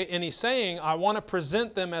 Okay, and he's saying, I want to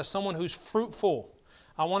present them as someone who's fruitful.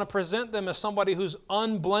 I want to present them as somebody who's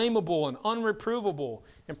unblameable and unreprovable,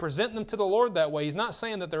 and present them to the Lord that way. He's not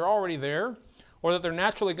saying that they're already there or that they're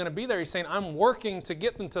naturally going to be there. He's saying, I'm working to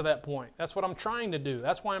get them to that point. That's what I'm trying to do.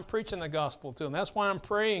 That's why I'm preaching the gospel to them. That's why I'm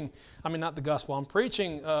praying. I mean, not the gospel. I'm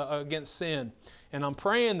preaching against sin, and I'm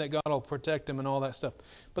praying that God will protect them and all that stuff.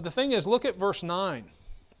 But the thing is, look at verse 9.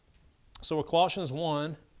 So Colossians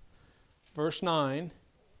 1, verse 9.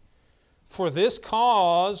 "For this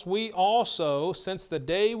cause we also, since the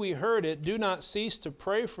day we heard it, do not cease to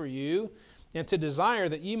pray for you, and to desire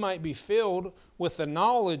that ye might be filled with the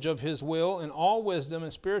knowledge of His will in all wisdom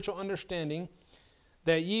and spiritual understanding,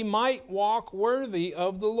 that ye might walk worthy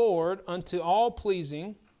of the Lord unto all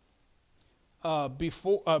pleasing,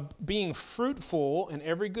 being fruitful in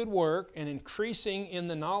every good work and increasing in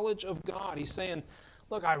the knowledge of God." He's saying,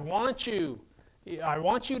 look, I want you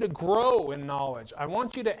to grow in knowledge. I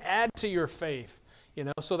want you to add to your faith,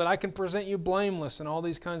 so that I can present you blameless and all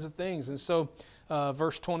these kinds of things. And so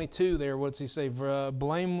verse 22 there, what's he say?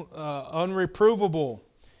 Unreprovable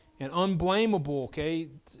and unblameable, okay?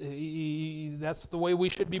 That's the way we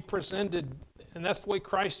should be presented, and that's the way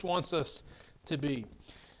Christ wants us to be.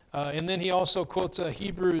 And then he also quotes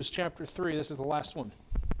Hebrews chapter 3. This is the last one.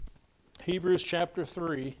 Hebrews chapter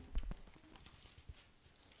 3.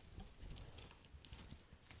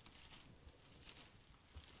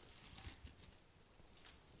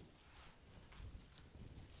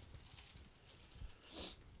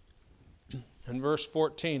 In verse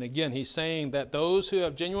 14, again, he's saying that those who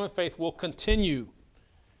have genuine faith will continue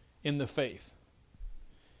in the faith.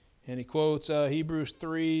 And he quotes Hebrews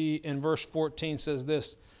 3 in verse 14 says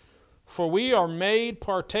this, "For we are made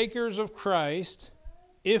partakers of Christ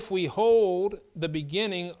if we hold the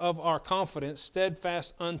beginning of our confidence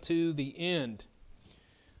steadfast unto the end."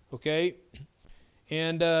 Okay?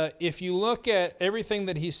 And if you look at everything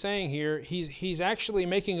that he's saying here, he's actually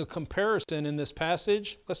making a comparison in this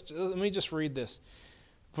passage. Let me just read this.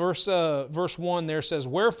 Verse 1 there says,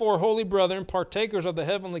 "Wherefore, holy brethren, partakers of the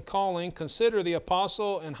heavenly calling, consider the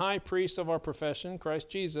apostle and high priest of our profession, Christ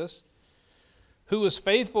Jesus, who was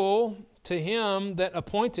faithful to him that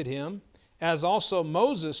appointed him, as also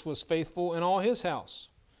Moses was faithful in all his house.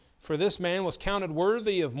 For this man was counted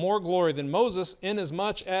worthy of more glory than Moses,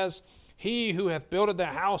 inasmuch as he who hath builded the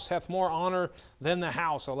house hath more honor than the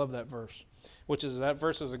house." I love that verse. That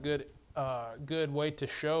verse is a good way to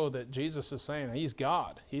show that Jesus is saying he's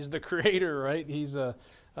God. He's the creator, right? He's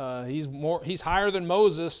higher than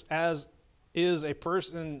Moses, as is a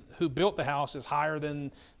person who built the house is higher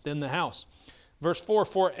than the house. Verse 4,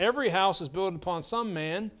 "For every house is built upon some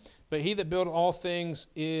man, but he that buildeth all things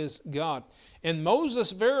is God. And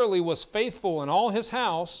Moses verily was faithful in all his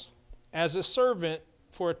house as a servant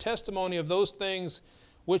for a testimony of those things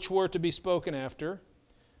which were to be spoken after.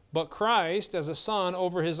 But Christ as a son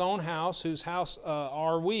over his own house, whose house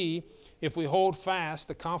are we, if we hold fast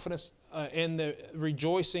the confidence and the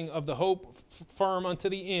rejoicing of the hope firm unto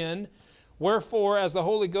the end. Wherefore, as the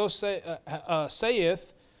Holy Ghost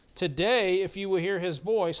saith, today, if you will hear his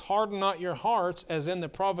voice, harden not your hearts, as in the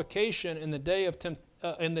provocation in the day of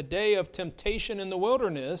in the day of temptation in the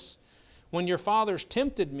wilderness, when your fathers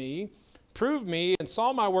tempted me, proved me, and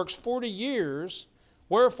saw my works 40 years.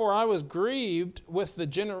 Wherefore I was grieved with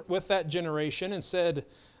that generation, and said,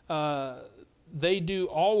 they do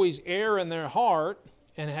always err in their heart,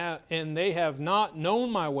 and they have not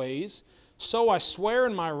known my ways. So I swear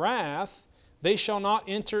in my wrath, they shall not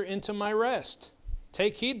enter into my rest.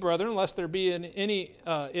 Take heed, brethren, lest there be in any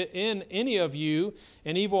of you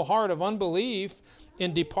an evil heart of unbelief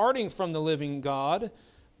in departing from the living God.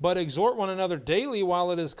 But exhort one another daily while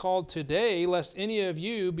it is called today, lest any of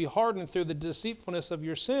you be hardened through the deceitfulness of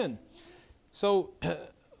your sin. So,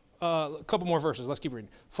 a couple more verses. Let's keep reading.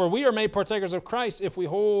 For we are made partakers of Christ if we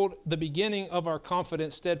hold the beginning of our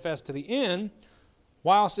confidence steadfast to the end.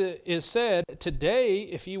 Whilst it is said, today,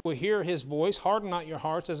 if you will hear his voice, harden not your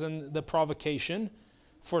hearts as in the provocation.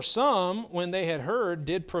 For some, when they had heard,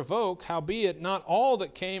 did provoke, howbeit not all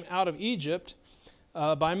that came out of Egypt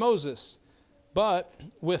by Moses. But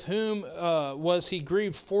with whom was he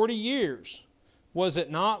grieved 40 years? Was it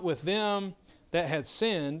not with them that had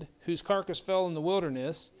sinned, whose carcass fell in the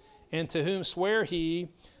wilderness, and to whom sware he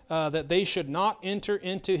that they should not enter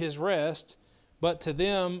into his rest, but to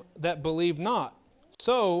them that believed not?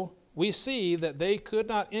 So we see that they could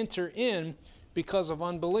not enter in because of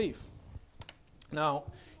unbelief. Now,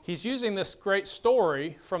 he's using this great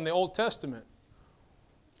story from the Old Testament.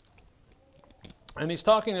 And he's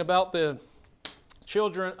talking about the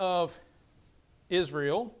children of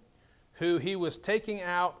Israel, who he was taking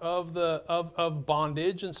out of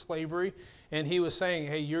bondage and slavery, and he was saying,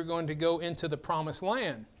 hey, you're going to go into the promised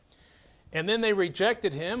land. And then they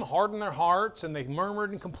rejected him, hardened their hearts, and they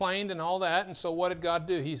murmured and complained and all that. And so what did God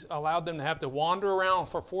do? He's allowed them to have to wander around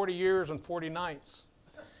for 40 years and 40 nights.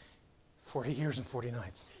 40 years and 40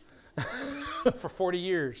 nights. For 40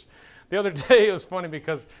 years. The other day, it was funny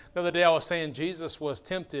because the other day I was saying Jesus was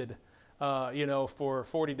tempted for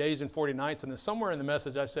 40 days and 40 nights. And then somewhere in the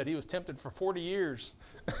message I said he was tempted for 40 years.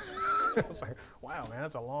 I was like, wow, man,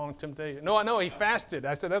 that's a long temptation. No, I know, he fasted.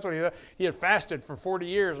 I said that's what he had fasted for 40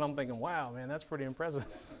 years. And I'm thinking, wow, man, that's pretty impressive.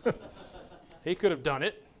 He could have done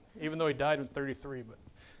it, even though he died at 33. But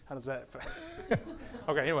how does that?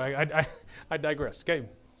 Okay, anyway, I digress. Okay.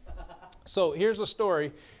 So here's the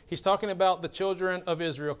story. He's talking about the children of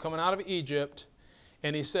Israel coming out of Egypt.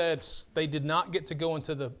 And he said they did not get to go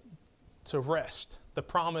into to rest, the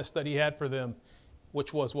promise that he had for them,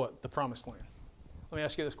 which was what? The promised land. Let me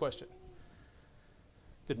ask you this question.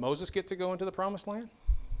 Did Moses get to go into the promised land?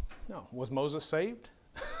 No. Was Moses saved?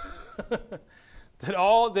 Did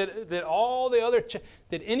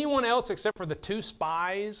anyone else except for the two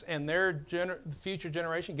spies and their future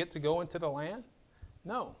generation get to go into the land?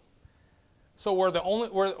 No. So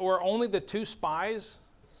were only the two spies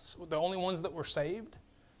the only ones that were saved?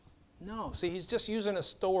 No. See, he's just using a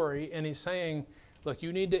story, and he's saying, look,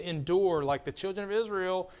 you need to endure like the children of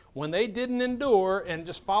Israel. When they didn't endure and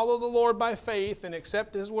just follow the Lord by faith and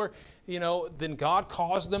accept his word, then God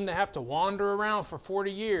caused them to have to wander around for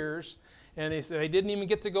 40 years. And he said they didn't even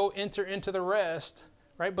get to go enter into the rest,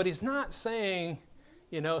 right? But he's not saying,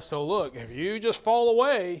 so look, if you just fall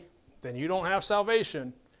away, then you don't have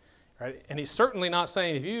salvation, right? And he's certainly not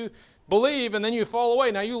saying if you believe and then you fall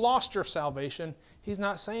away, now you lost your salvation. He's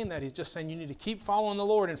not saying that. He's just saying you need to keep following the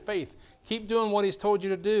Lord in faith. Keep doing what he's told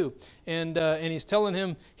you to do. And he's telling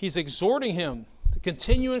him, he's exhorting him to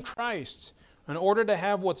continue in Christ in order to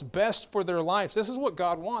have what's best for their lives. This is what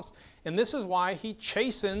God wants. And this is why he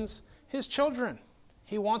chastens his children.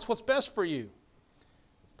 He wants what's best for you.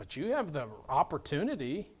 But you have the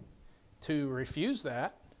opportunity to refuse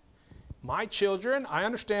that. My children, I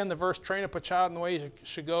understand the verse, train up a child in the way he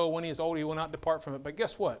should go. When he is old, he will not depart from it. But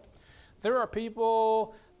guess what? There are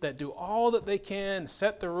people that do all that they can,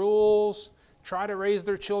 set the rules, try to raise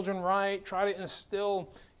their children right, try to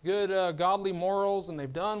instill good godly morals, and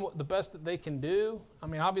they've done the best that they can do. I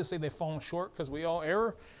mean, obviously they've fallen short because we all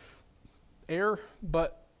err,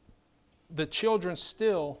 but the children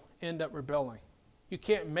still end up rebelling. You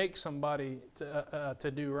can't make somebody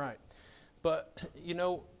to do right. But,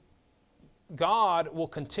 God will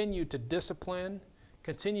continue to discipline,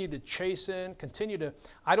 continue to chasten,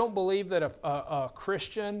 I don't believe that a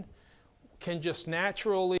Christian can just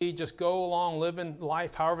naturally just go along living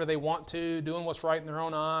life however they want to, doing what's right in their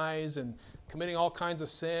own eyes and committing all kinds of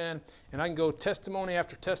sin. And I can go testimony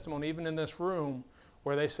after testimony, even in this room,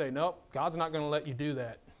 where they say, nope, God's not going to let you do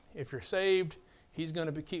that. If you're saved, he's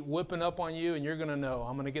going to keep whipping up on you, and you're going to know,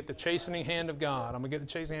 I'm going to get the chastening hand of God. I'm going to get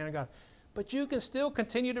the chastening hand of God. But you can still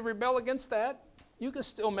continue to rebel against that. You can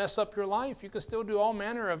still mess up your life. You can still do all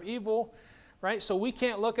manner of evil, right? So we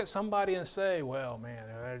can't look at somebody and say, well, man,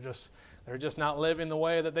 They're just not living the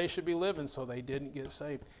way that they should be living, so they didn't get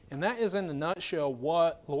saved. And that is in a nutshell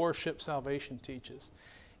what Lordship salvation teaches.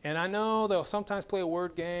 And I know they'll sometimes play a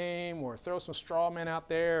word game or throw some straw men out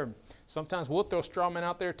there. Sometimes we'll throw straw men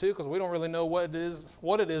out there too because we don't really know what it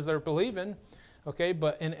is they're believing. Okay,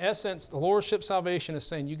 but in essence, the Lordship salvation is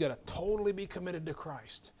saying you got to totally be committed to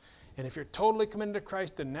Christ. And if you're totally committed to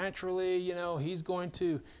Christ, then naturally, He's going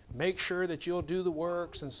to make sure that you'll do the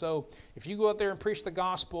works. And so if you go out there and preach the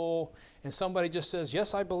gospel and somebody just says,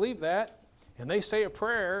 yes, I believe that, and they say a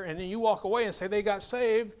prayer, and then you walk away and say they got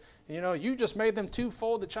saved, you just made them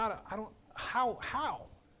twofold the child. How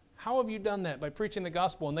have you done that by preaching the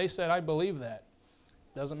gospel? And they said, I believe that.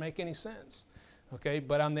 Doesn't make any sense. Okay,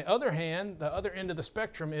 but on the other hand, the other end of the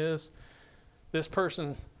spectrum is this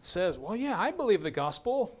person says, well, yeah, I believe the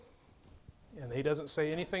gospel. And he doesn't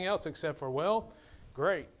say anything else except for, well,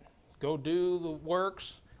 great. Go do the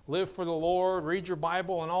works, live for the Lord, read your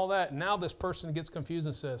Bible and all that. And now this person gets confused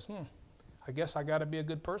and says, I guess I got to be a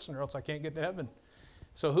good person or else I can't get to heaven.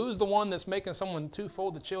 So who's the one that's making someone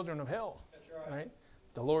twofold the children of hell? That's right.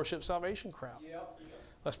 The Lordship salvation crowd. Yep.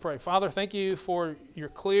 Let's pray. Father, thank you for your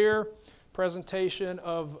clear presentation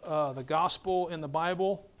of the gospel in the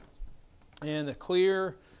Bible and the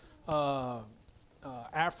clear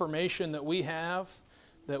affirmation that we have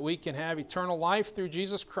that we can have eternal life through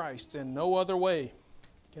Jesus Christ, and no other way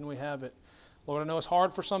can we have it. Lord, I know it's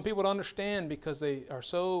hard for some people to understand because they are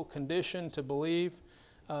so conditioned to believe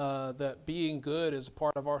that being good is a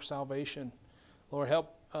part of our salvation. Lord,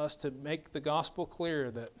 help us to make the gospel clear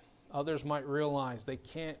that others might realize they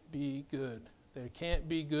can't be good. They can't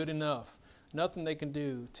be good enough. Nothing they can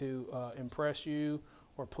do to impress you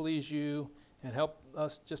or please you, and help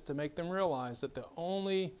us just to make them realize that the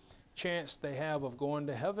only chance they have of going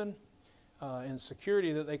to heaven and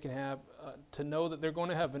security that they can have to know that they're going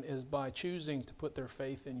to heaven is by choosing to put their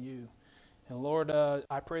faith in you. And Lord,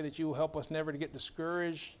 I pray that you will help us never to get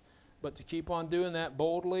discouraged, but to keep on doing that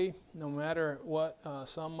boldly, no matter what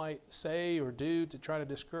some might say or do to try to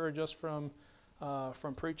discourage us from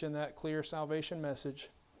preaching that clear salvation message.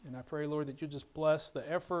 And I pray, Lord, that you just bless the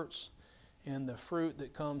efforts and the fruit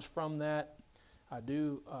that comes from that. I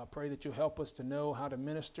do pray that you'll help us to know how to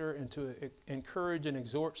minister and to encourage and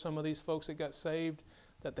exhort some of these folks that got saved,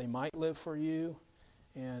 that they might live for you,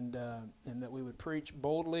 and that we would preach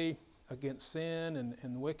boldly against sin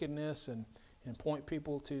and wickedness, and point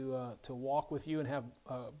people to walk with you and have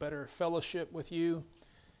better fellowship with you,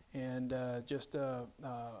 and just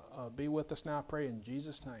be with us now, I pray in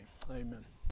Jesus' name. Amen.